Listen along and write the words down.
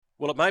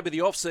Well, it may be the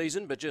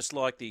off-season, but just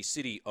like the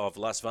city of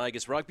Las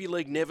Vegas, Rugby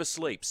League never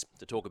sleeps.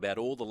 To talk about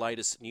all the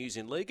latest news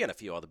in league and a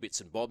few other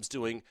bits and bobs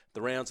doing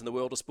the rounds in the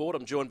world of sport,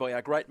 I'm joined by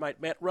our great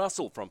mate Matt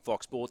Russell from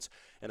Fox Sports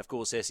and, of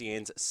course,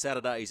 SEN's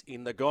Saturdays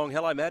in the Gong.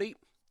 Hello, Matty.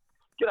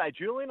 G'day,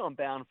 Julian. I'm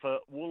bound for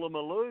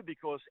Woolloomooloo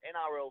because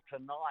NRL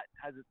tonight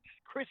has its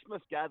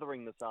Christmas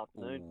gathering this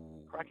afternoon.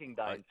 Ooh, Cracking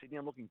day in Sydney.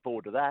 I'm looking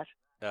forward to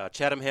that.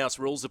 Chatham House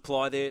rules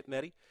apply there,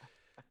 Matty?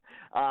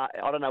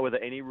 I don't know whether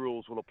any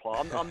rules will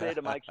apply. I'm there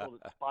to make sure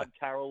that Spud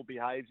Carroll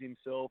behaves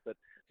himself, that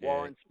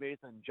Warren Smith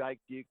and Jake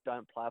Duke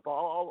don't play up.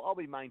 I'll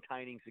be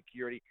maintaining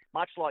security,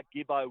 much like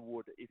Gibbo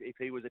would if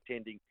he was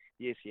attending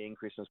the SEN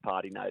Christmas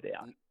party, no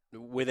doubt.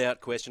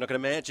 Without question. I can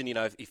imagine,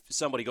 if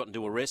somebody got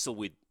into a wrestle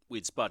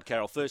with Spud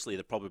Carroll, firstly,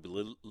 they'd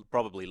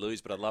probably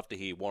lose, but I'd love to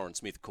hear Warren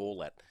Smith call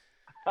that.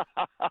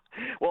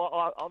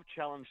 Well, I've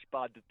challenged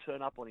Spud to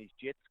turn up on his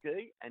jet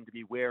ski and to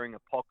be wearing a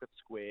pocket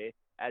square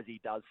as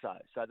he does so.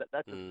 So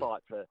that's a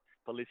sight for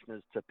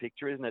listeners to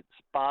picture, isn't it?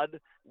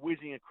 Spud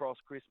whizzing across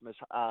Christmas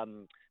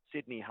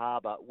Sydney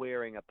Harbour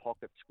wearing a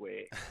pocket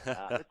square.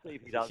 Let's see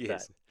if he does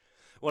that.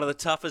 One of the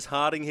toughest,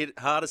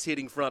 hardest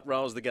hitting front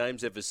rows the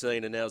game's ever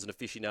seen, and now as an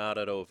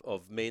aficionado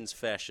of men's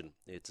fashion.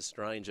 It's a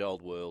strange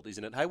old world,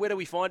 isn't it? Hey, where do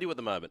we find you at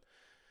the moment?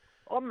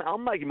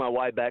 I'm making my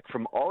way back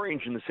from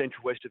Orange in the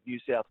central west of New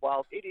South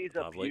Wales. It is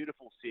a Lovely.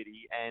 beautiful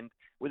city, and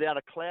without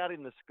a cloud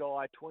in the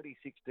sky,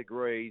 26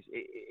 degrees,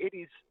 it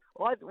is,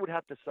 I would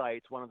have to say,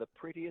 it's one of the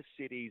prettiest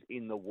cities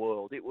in the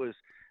world. It was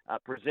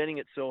presenting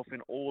itself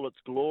in all its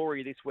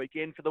glory this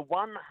weekend for the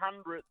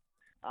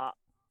 100th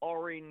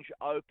Orange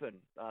Open,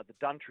 the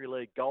Duntry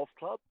League Golf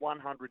Club,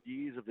 100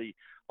 years of the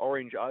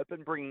Orange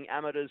Open, bringing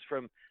amateurs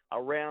from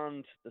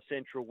around the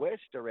central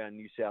west, around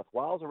New South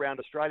Wales,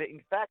 around Australia.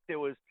 In fact, there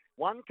was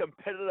one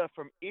competitor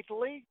from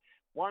Italy,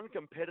 one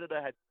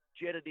competitor had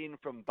jetted in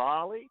from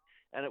Bali,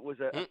 and it was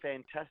a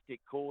fantastic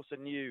course. A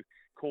new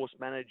course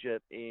manager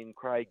in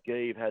Craig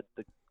Geeve had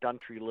the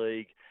Duntry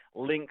League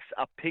links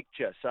a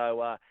picture.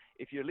 So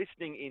if you're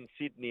listening in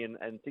Sydney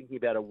and thinking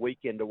about a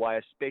weekend away,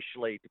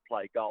 especially to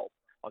play golf,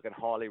 I can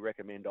highly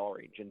recommend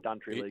Orange and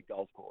Duntry League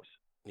Golf Course.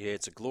 Yeah,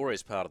 it's a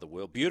glorious part of the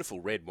world.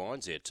 Beautiful red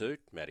wines there too,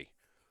 Matty.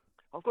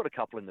 I've got a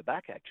couple in the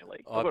back,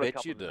 actually. I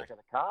bet you do. In the back of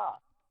the car.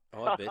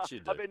 I bet you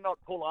do. I better not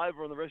pull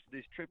over on the rest of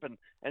this trip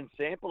and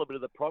sample a bit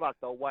of the product.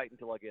 I'll wait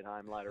until I get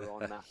home later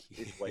on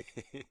this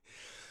week.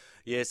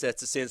 Yes,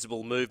 that's a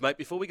sensible move, mate.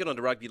 Before we get on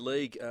to rugby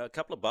league, a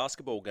couple of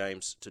basketball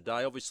games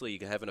today. Obviously,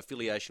 you have an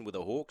affiliation with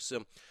the Hawks.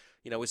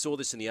 We saw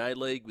this in the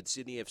A-League with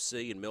Sydney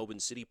FC and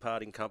Melbourne City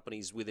parting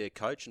companies with their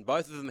coach, and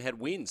both of them had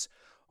wins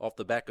off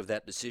the back of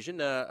that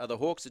decision. Are the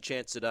Hawks a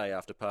chance today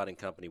after parting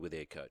company with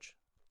their coach?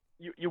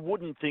 You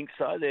wouldn't think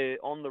so. They're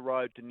on the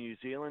road to New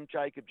Zealand.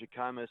 Jacob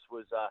Jackomas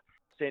was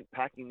sent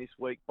packing this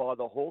week by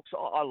the Hawks.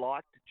 I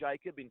liked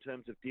Jacob in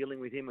terms of dealing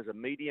with him as a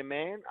media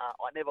man.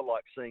 I never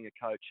like seeing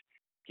a coach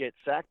get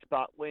sacked,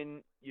 but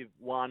when you've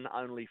won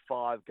only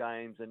 5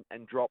 games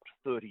and dropped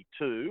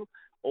 32,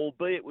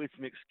 albeit with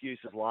some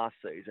excuses last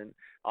season,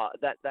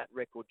 that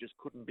record just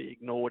couldn't be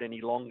ignored any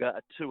longer.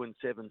 A 2-7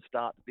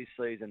 start this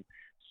season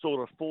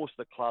sort of forced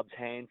the club's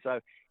hand. So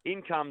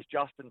in comes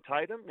Justin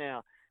Tatum.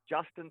 Now,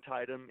 Justin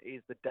Tatum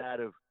is the dad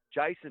of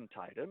Jason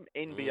Tatum,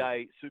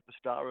 NBA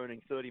superstar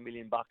earning $30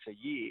 million a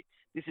year.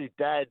 This is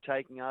dad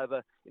taking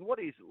over in what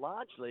is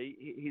largely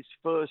his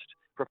first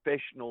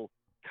professional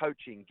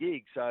coaching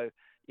gig. So,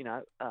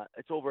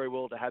 it's all very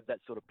well to have that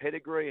sort of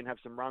pedigree and have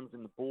some runs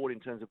in the board in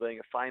terms of being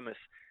a famous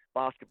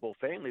basketball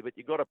family, but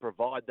you've got to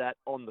provide that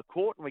on the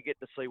court, and we get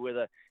to see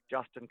whether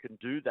Justin can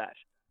do that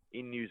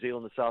in New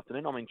Zealand this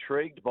afternoon. I'm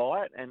intrigued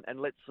by it,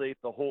 and let's see if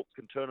the Hawks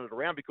can turn it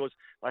around, because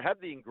they have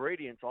the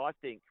ingredients, I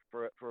think,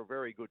 for a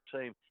very good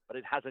team, but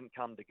it hasn't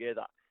come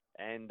together.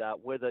 And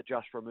whether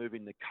just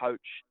removing the coach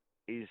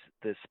is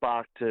the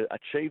spark to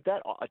achieve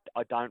that,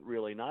 I don't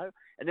really know.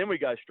 And then we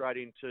go straight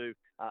into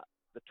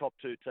the top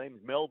 2 teams,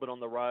 Melbourne on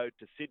the road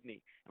to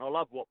Sydney. And I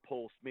love what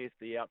Paul Smith,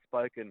 the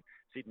outspoken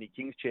Sydney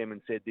Kings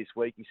chairman, said this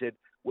week. He said,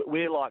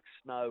 we're like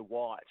Snow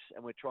White,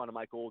 and we're trying to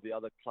make all the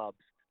other clubs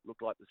look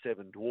like the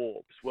 7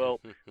 Dwarfs. Well,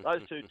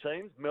 those 2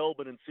 teams,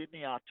 Melbourne and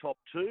Sydney, are top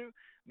 2.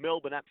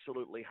 Melbourne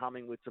absolutely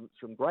humming with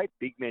some great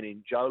big men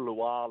in Joe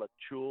Lual,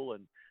 Chul,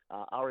 and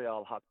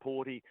Ariel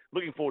Hukporti.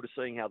 Looking forward to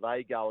seeing how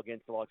they go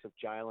against the likes of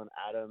Jalen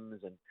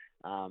Adams,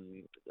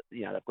 and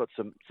they've got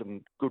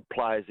some good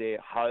players there.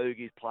 Hogue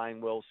is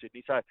playing well,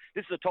 Sydney. So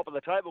this is the top of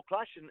the table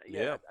clash, and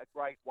a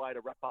great way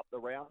to wrap up the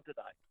round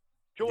today.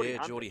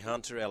 Geordie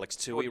Hunter, Alex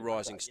Tui,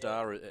 rising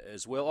star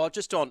as well.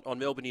 Just on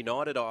Melbourne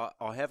United, I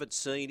haven't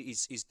seen,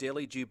 is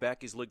Delhi due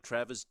back, is Luke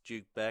Travers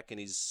due back, and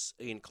is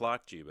Ian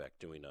Clark due back,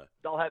 do we know?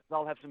 They'll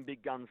have some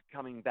big guns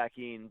coming back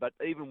in, but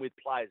even with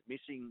players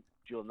missing,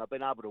 Julian, they've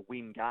been able to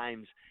win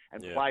games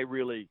and play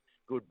really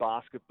good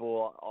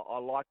basketball. I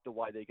like the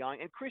way they're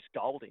going. And Chris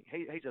Golding,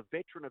 he's a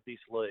veteran of this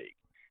league,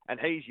 and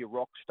he's your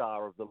rock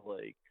star of the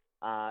league.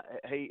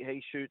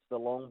 He shoots the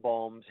long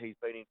bombs. He's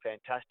been in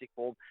fantastic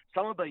form.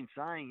 Some have been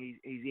saying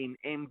he's in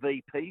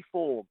MVP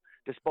form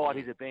despite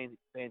his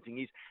advancing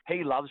years.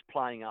 He loves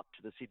playing up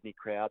to the Sydney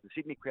crowd. The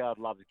Sydney crowd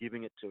loves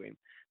giving it to him.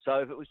 So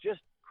if it was just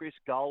Chris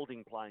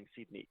Goulding playing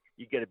Sydney,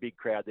 you get a big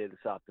crowd there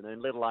this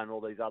afternoon, let alone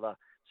all these other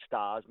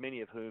stars,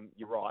 many of whom,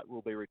 you're right,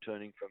 will be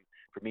returning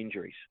from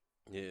injuries.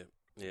 Yeah.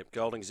 Yeah,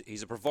 Golding's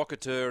he's a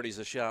provocateur and he's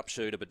a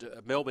sharpshooter,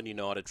 but Melbourne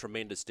United,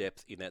 tremendous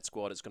depth in that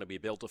squad. It's going to be a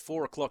belter.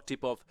 4 o'clock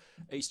tip-off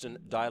Eastern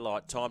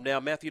Daylight Time. Now,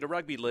 Matthew, to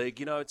rugby league,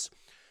 it's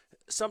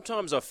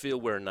sometimes I feel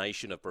we're a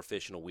nation of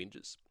professional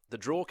whingers. The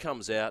draw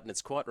comes out and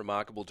it's quite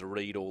remarkable to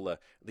read all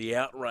the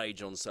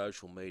outrage on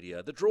social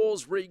media. The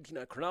draw's rigged.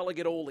 Cronulla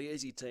get all the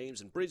easy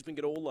teams and Brisbane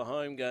get all the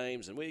home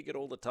games and we get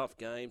all the tough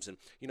games. And,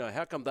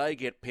 how come they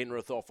get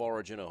Penrith off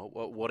Origin or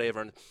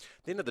whatever? And at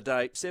the end of the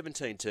day,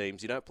 17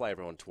 teams, you don't play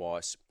everyone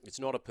twice. It's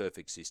not a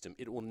perfect system.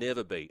 It will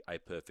never be a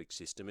perfect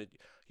system.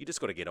 You just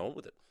got to get on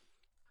with it.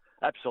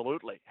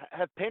 Absolutely.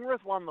 Have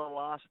Penrith won the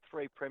last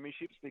 3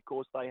 premierships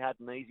because they had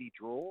an easy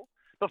draw?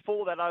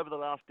 Before that, over the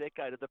last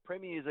decade, the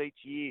premiers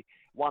each year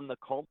won the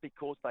comp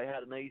because they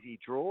had an easy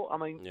draw. I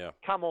mean,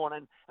 Come on.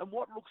 And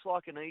what looks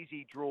like an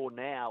easy draw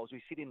now as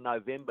we sit in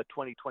November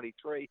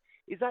 2023,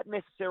 is that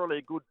necessarily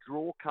a good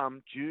draw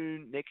come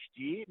June next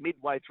year,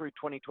 midway through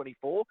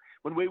 2024,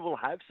 when we will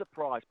have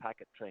surprise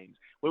packet teams,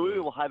 where we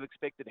will have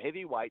expected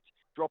heavyweights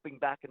dropping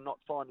back and not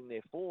finding their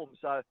form?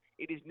 So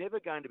it is never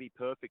going to be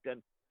perfect.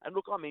 And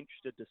look, I'm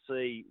interested to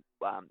see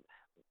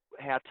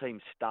how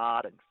teams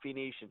start and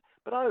finish.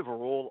 But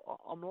overall,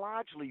 I'm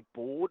largely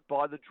bored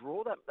by the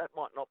draw. That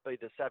might not be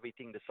the savvy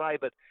thing to say,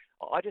 but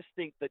I just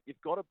think that you've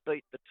got to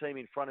beat the team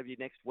in front of you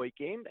next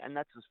weekend, and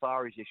that's as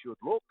far as you should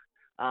look.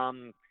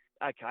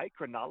 Okay,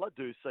 Cronulla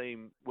do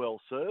seem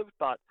well served,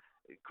 but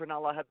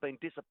Cronulla have been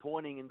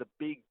disappointing in the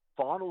big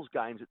finals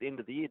games at the end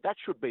of the year. That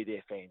should be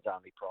their fans'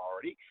 only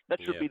priority.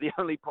 That should be the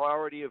only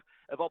priority of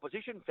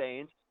opposition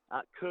fans,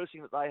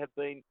 cursing that they have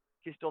been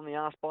kissed on the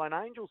arse by an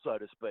angel, so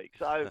to speak.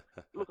 So,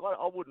 look,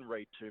 I wouldn't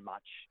read too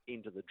much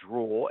into the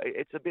draw.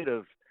 It's a bit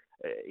of,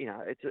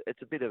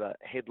 it's a bit of a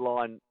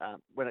headline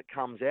when it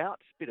comes out.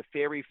 It's a bit of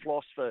fairy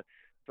floss for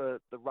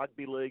the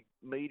rugby league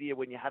media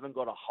when you haven't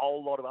got a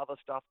whole lot of other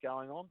stuff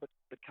going on. But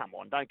come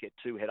on, don't get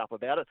too head up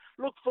about it.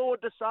 Look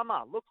forward to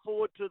summer. Look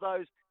forward to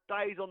those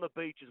days on the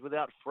beaches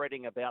without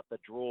fretting about the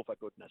draw, for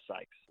goodness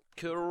sakes.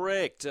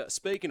 Correct.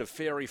 Speaking of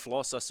fairy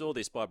floss, I saw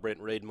this by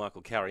Brent Reid and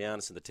Michael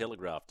Carianis in the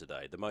Telegraph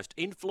today. The most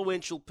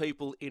influential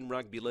people in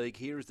rugby league.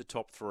 Here is the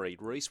top 3.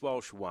 Reece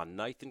Walsh 1,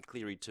 Nathan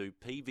Cleary 2,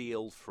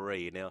 PVL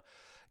 3. Now,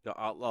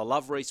 I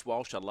love Reece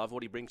Walsh. I love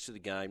what he brings to the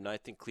game.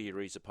 Nathan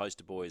Cleary is a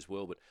poster boy as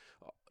well. But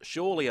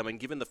surely,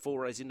 given the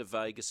forays into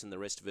Vegas and the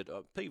rest of it,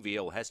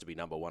 PVL has to be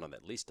number 1 on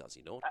that list, does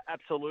he not?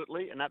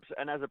 Absolutely. And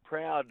as a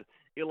proud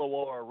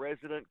Illawarra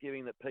resident,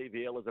 given that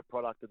PVL is a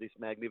product of this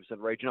magnificent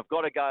region, I've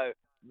got to go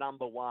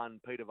number 1,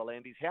 Peter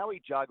V'landys. How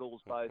he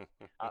juggles both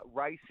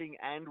racing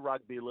and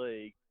rugby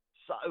league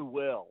so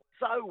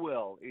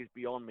well is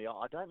beyond me.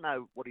 I don't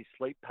know what his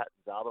sleep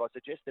patterns are, but I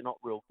suggest they're not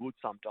real good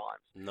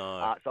sometimes.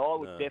 No. So I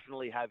would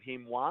definitely have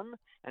him 1.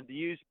 And to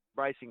use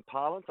racing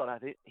parlance, I'd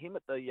have him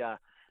at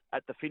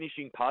the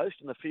finishing post,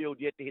 and the field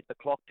yet to hit the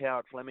clock tower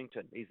at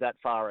Flemington. He's that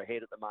far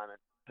ahead at the moment,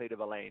 Peter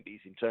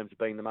V'landys, in terms of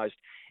being the most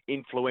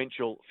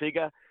influential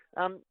figure.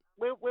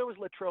 Where was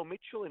Latrell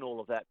Mitchell in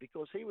all of that?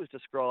 Because he was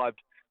described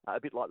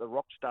a bit like the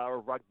rock star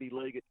of rugby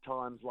league at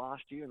times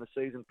last year and the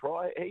season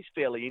prior. He's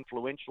fairly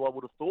influential, I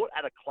would have thought.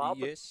 At a club,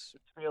 yes.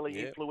 It's fairly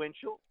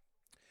influential.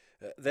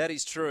 That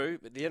is true.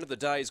 At the end of the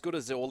day, as good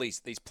as all these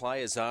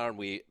players are, and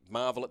we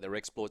marvel at their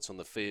exploits on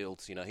the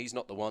field, he's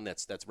not the one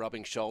that's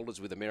rubbing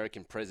shoulders with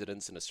American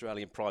presidents and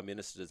Australian prime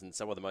ministers and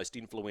some of the most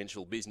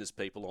influential business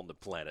people on the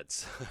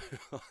planet.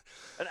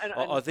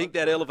 I think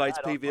that elevates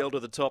PVL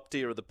to the top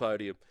tier of the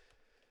podium.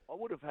 I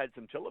would have had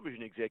some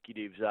television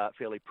executives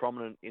fairly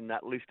prominent in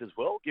that list as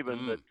well,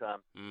 given that,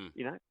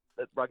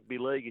 that rugby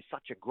league is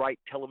such a great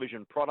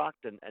television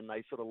product and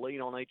they sort of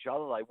lean on each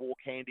other. They walk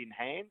hand in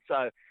hand.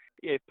 So,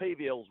 yeah,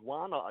 PVL's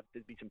 1.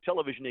 There'd be some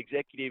television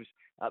executives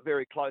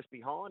very close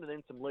behind, and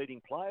then some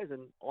leading players,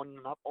 and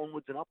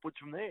onwards and upwards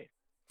from there.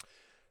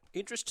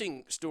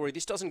 Interesting story.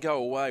 This doesn't go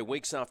away.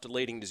 Weeks after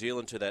leading New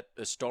Zealand to that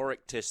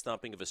historic test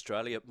thumping of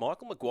Australia,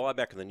 Michael Maguire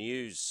back in the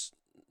news,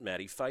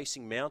 Matty,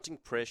 facing mounting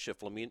pressure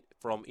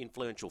from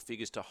influential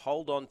figures to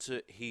hold on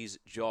to his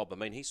job.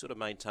 He sort of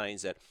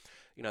maintains that,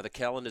 the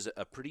calendars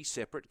are pretty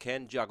separate,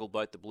 can juggle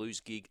both the Blues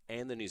gig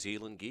and the New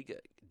Zealand gig.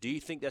 Do you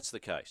think that's the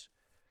case?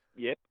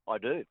 Yep, I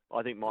do.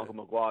 I think Michael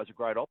Maguire is a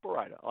great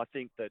operator. I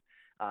think that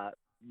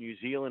New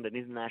Zealand and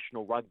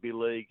International Rugby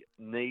League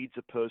needs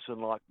a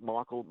person like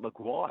Michael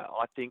Maguire.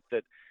 I think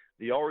that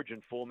the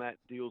Origin format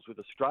deals with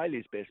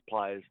Australia's best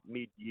players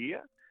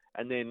mid-year,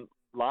 and then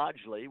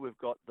largely we've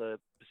got the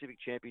Pacific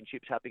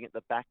Championships happening at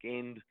the back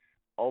end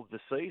of the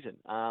season.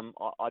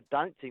 I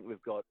don't think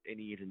we've got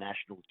any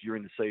internationals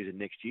during the season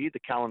next year. The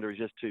calendar is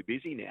just too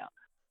busy now.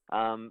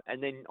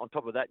 And then on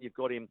top of that, you've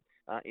got him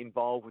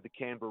involved with the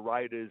Canberra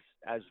Raiders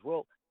as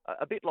well.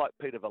 A bit like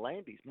Peter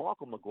V'landys,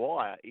 Michael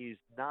Maguire is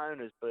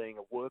known as being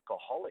a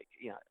workaholic.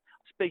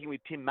 Speaking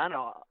with Tim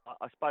Manor,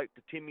 I spoke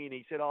to Timmy and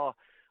he said,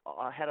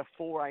 I had a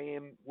 4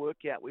 a.m.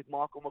 workout with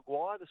Michael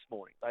Maguire this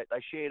morning.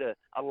 They shared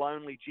a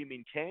lonely gym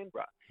in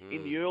Canberra.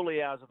 In the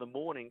early hours of the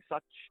morning,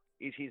 such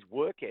is his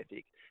work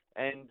ethic.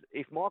 And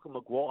if Michael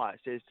Maguire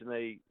says to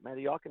me,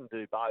 Matty, I can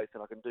do both,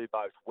 and I can do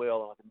both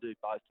well, and I can do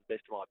both to the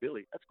best of my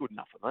ability, that's good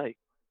enough for me.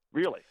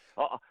 Really.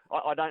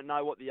 I don't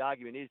know what the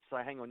argument is to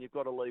say, hang on, you've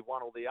got to leave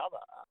one or the other.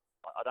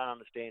 I don't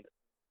understand it.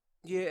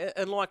 Yeah,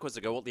 and likewise,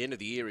 I go, at the end of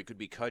the year, he could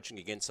be coaching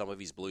against some of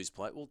his Blues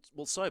play.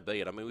 Well, so be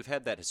it. I mean, we've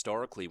had that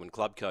historically when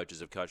club coaches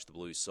have coached the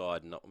Blues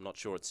side, and I'm not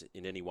sure it's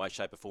in any way,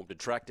 shape or form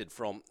detracted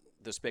from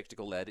the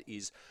spectacle that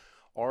is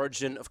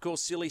Origin. Of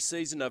course, silly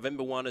season,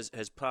 November 1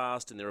 has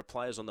passed, and there are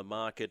players on the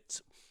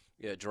market.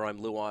 Yeah, Jerome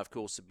Luai, of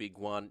course, a big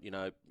one.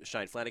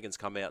 Shane Flanagan's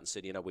come out and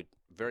said, we're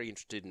very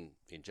interested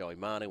in Joey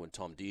Manu and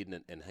Tom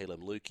Dearden and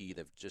Helam Lukey.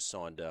 They've just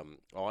signed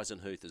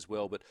Eisenhuth as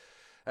well. But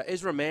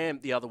Ezra Mam,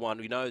 the other one,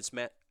 it's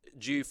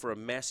due for a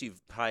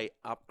massive pay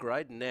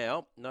upgrade.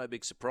 Now, no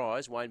big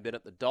surprise, Wayne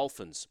Bennett, the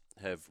Dolphins,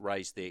 have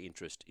raised their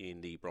interest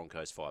in the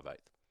Broncos 5'8".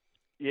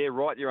 Yeah,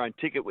 write your own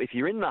ticket. If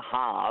you're in the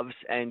halves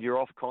and you're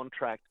off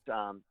contract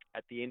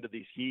at the end of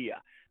this year,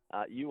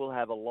 you will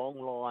have a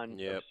long line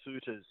of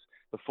suitors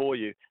before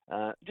you.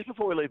 Just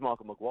before we leave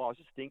Michael Maguire, I was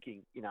just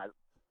thinking,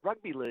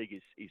 rugby league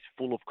is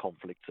full of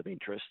conflicts of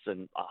interests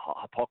and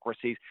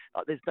hypocrisies.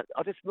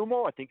 The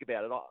more I think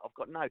about it, I've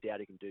got no doubt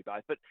he can do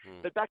both.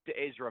 But back to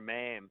Ezra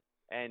Mam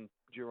and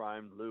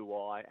Jerome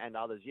Luai and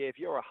others. Yeah, if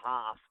you're a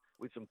half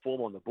with some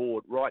form on the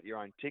board, write your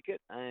own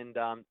ticket, and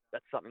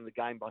that's something the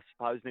game, I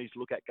suppose, needs to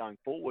look at going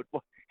forward.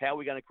 How are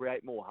we going to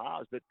create more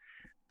halves? But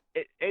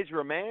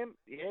Ezra Mam,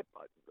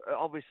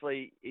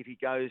 obviously, if he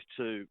goes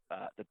to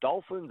the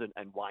Dolphins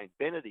and Wayne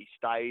Bennett, he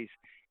stays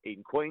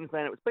in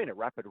Queensland. It's been a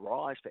rapid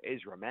rise for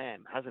Ezra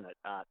Mam, hasn't it?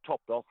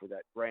 Topped off with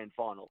that grand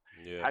final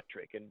hat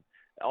trick. And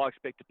I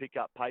expect to pick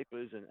up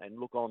papers and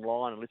look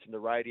online and listen to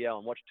radio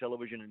and watch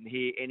television and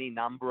hear any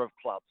number of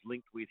clubs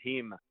linked with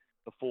him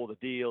before the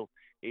deal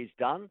is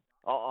done.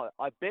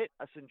 I bet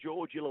a St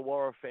George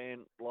Illawarra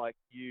fan like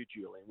you,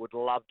 Julian, would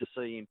love to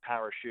see him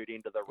parachute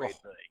into the Red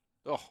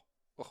Bee.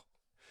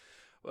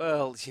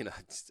 Well,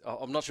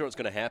 I'm not sure it's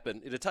going to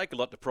happen. It'd take a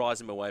lot to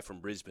prize him away from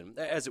Brisbane,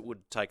 as it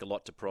would take a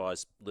lot to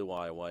prize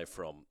Luai away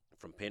from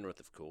Penrith,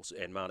 of course,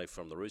 and Manu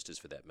from the Roosters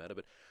for that matter.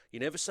 But you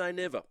never say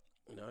never.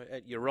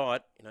 You're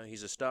right.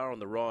 He's a star on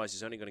the rise.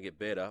 He's only going to get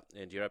better,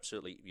 and you're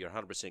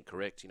 100%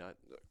 correct.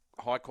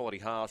 High quality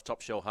halves, top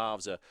shelf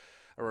halves are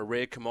a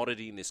rare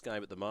commodity in this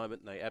game at the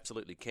moment, and they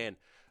absolutely can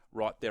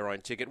write their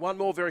own ticket. One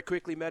more very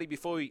quickly, Matty,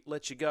 before we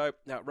let you go.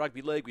 Now,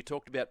 Rugby League, we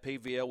talked about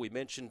PVL, we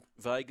mentioned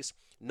Vegas.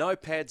 No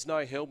pads,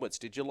 no helmets.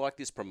 Did you like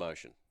this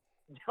promotion?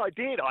 I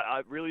did.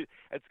 I really.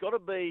 It's got to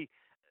be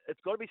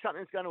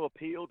something that's going to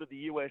appeal to the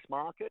US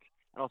market.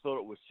 And I thought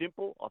it was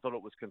simple. I thought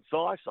it was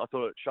concise. I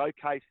thought it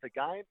showcased the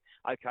game.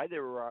 Okay,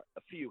 there were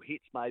a few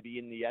hits maybe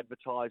in the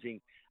advertising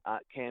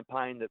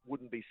campaign that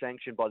wouldn't be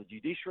sanctioned by the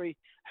judiciary.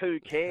 Who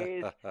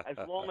cares?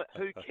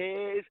 Who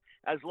cares?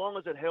 As long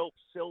as it helps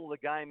sell the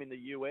game in the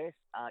US,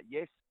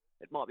 yes,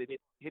 it might be a bit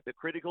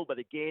hypocritical, but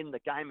again, the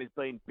game has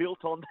been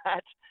built on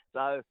that.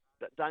 So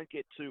don't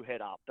get too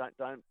head up.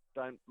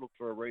 Don't look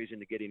for a reason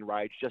to get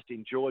enraged. Just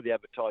enjoy the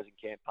advertising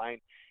campaign,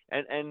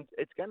 and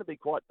it's going to be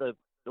quite the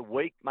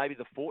week, maybe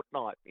the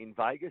fortnight in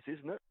Vegas,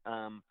 isn't it?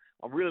 I'm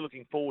really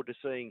looking forward to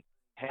seeing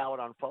how it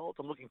unfolds.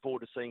 I'm looking forward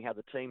to seeing how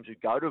the teams who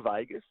go to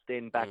Vegas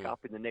then back up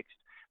in the next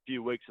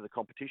few weeks of the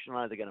competition.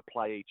 I know they're going to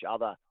play each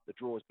other. The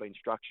draw has been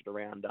structured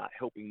around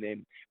helping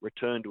them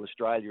return to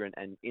Australia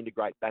and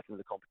integrate back into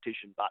the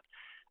competition. But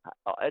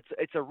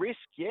it's a risk,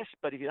 yes,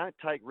 but if you don't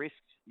take risks,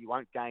 you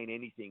won't gain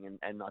anything.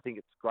 And I think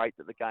it's great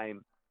that the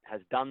game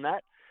has done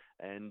that,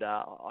 and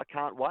I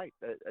can't wait.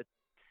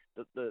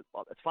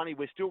 It's funny,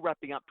 we're still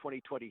wrapping up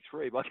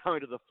 2023 by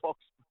going to the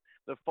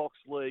Fox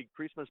League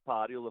Christmas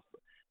party, or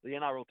the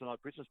NRL Tonight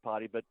Christmas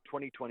party, but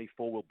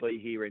 2024 will be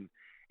here in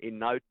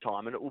no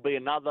time, and it will be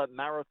another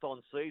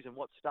marathon season,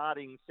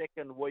 starting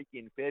second week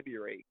in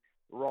February,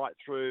 right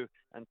through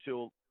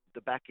until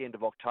the back end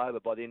of October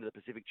by the end of the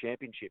Pacific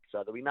Championship. So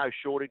there'll be no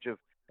shortage of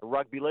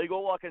rugby league.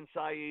 All I can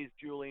say is,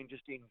 Julian,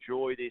 just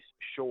enjoy this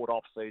short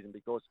off season,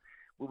 because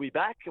we'll be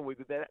back, and we'll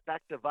be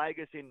back to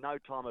Vegas in no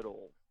time at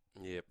all.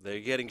 Yeah, they're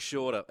getting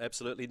shorter.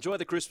 Absolutely. Enjoy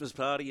the Christmas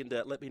party, and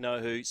let me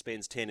know who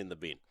spends 10 in the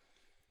bin.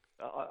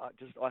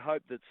 I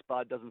hope that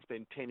Spud doesn't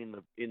spend 10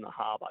 in the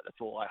harbour. That's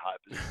all I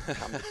hope. It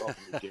comes off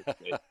in the jet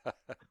ski.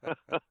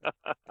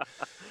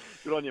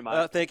 Good on you,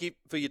 mate. Thank you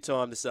for your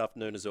time this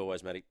afternoon, as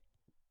always, Matty.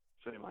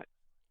 See you, mate.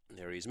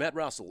 There he is, Matt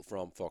Russell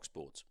from Fox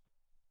Sports.